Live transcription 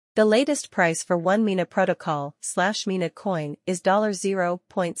The latest price for one Mina protocol / Mina coin is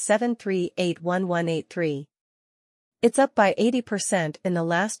 $0.7381183. It's up by 80% in the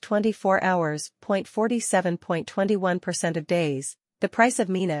last 24 hours, 0.47.21% of days. The price of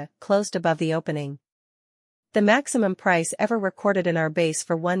Mina closed above the opening. The maximum price ever recorded in our base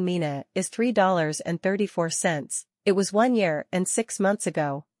for one Mina is $3.34. It was 1 year and 6 months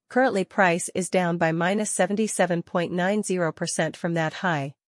ago. Currently price is down by -77.90% from that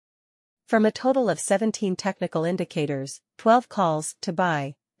high. From a total of 17 technical indicators, 12 calls to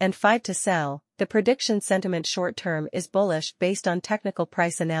buy, and 5 to sell, the prediction sentiment short-term is bullish based on technical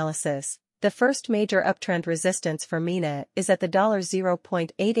price analysis. The first major uptrend resistance for Mina is at the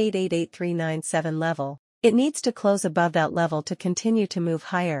 $0.8888397 level. It needs to close above that level to continue to move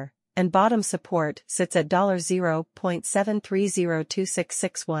higher, and bottom support sits at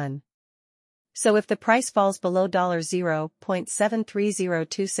 $0.7302661. So if the price falls below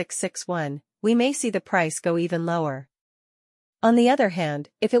 $0.7302661, we may see the price go even lower. On the other hand,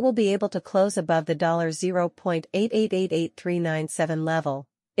 if it will be able to close above the $0.8888397 level,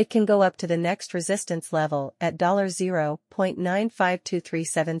 it can go up to the next resistance level at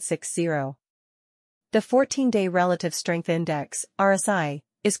 $0.9523760. The 14-day Relative Strength Index, RSI,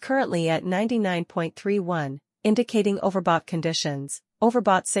 is currently at 99.31, indicating overbought conditions.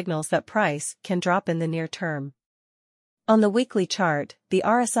 Overbought signals that price can drop in the near term. On the weekly chart, the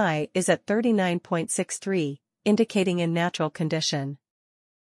RSI is at 39.63, indicating a natural condition.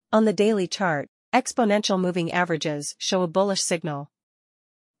 On the daily chart, exponential moving averages show a bullish signal.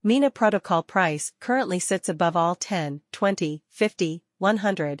 Mina protocol price currently sits above all 10, 20, 50,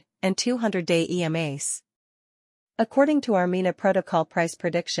 100, and 200-day EMAs. According to our Mina protocol price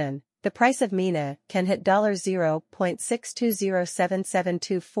prediction, the price of Mina can hit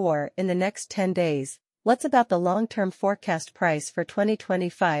 $0.6207724 in the next 10 days. What's about the long-term forecast price for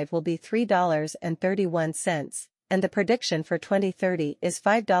 2025 will be $3.31, and the prediction for 2030 is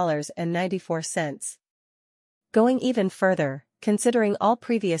 $5.94. Going even further, considering all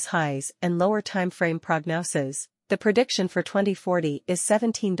previous highs and lower time frame prognoses, the prediction for 2040 is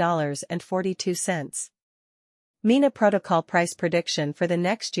 $17.42. Mina protocol price prediction for the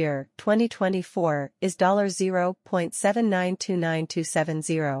next year, 2024, is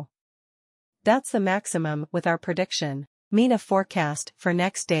 $0.7929270. That's the maximum with our prediction. Mina forecast for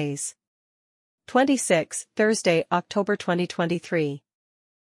next days. 26, Thursday, October 2023.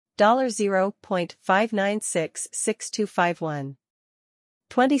 $0.5966251.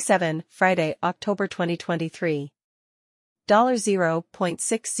 27, Friday, October 2023.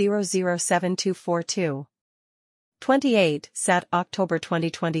 $0.6007242. 28, Sat, October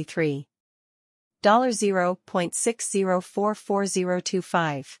 2023.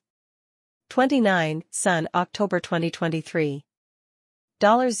 $0.6044025. 29, Sun, October 2023.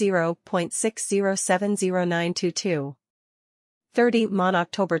 $0.6070922. 30, Mon,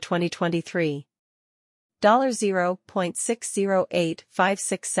 October 2023.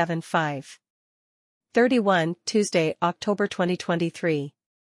 $0.6085675. 31, Tuesday, October 2023.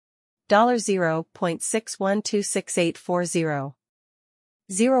 $0.612680.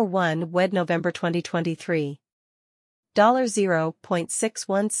 01, Wed, November 2023.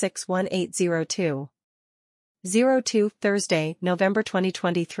 $0.6161802. 02, Thursday, November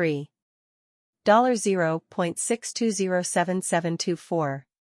 2023. $0.6207724.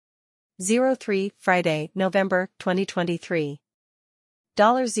 03, Friday, November 2023.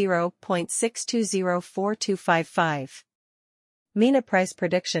 $0.6204255. Mina price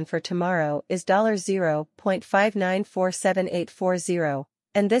prediction for tomorrow is $0.5947840,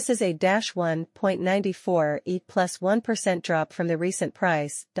 and this is a -1.94 plus 1% drop from the recent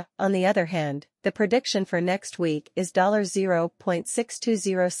price. On the other hand, the prediction for next week is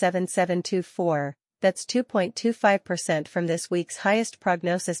 $0.6207724, that's 2.25% from this week's highest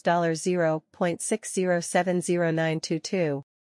prognosis $0.6070922.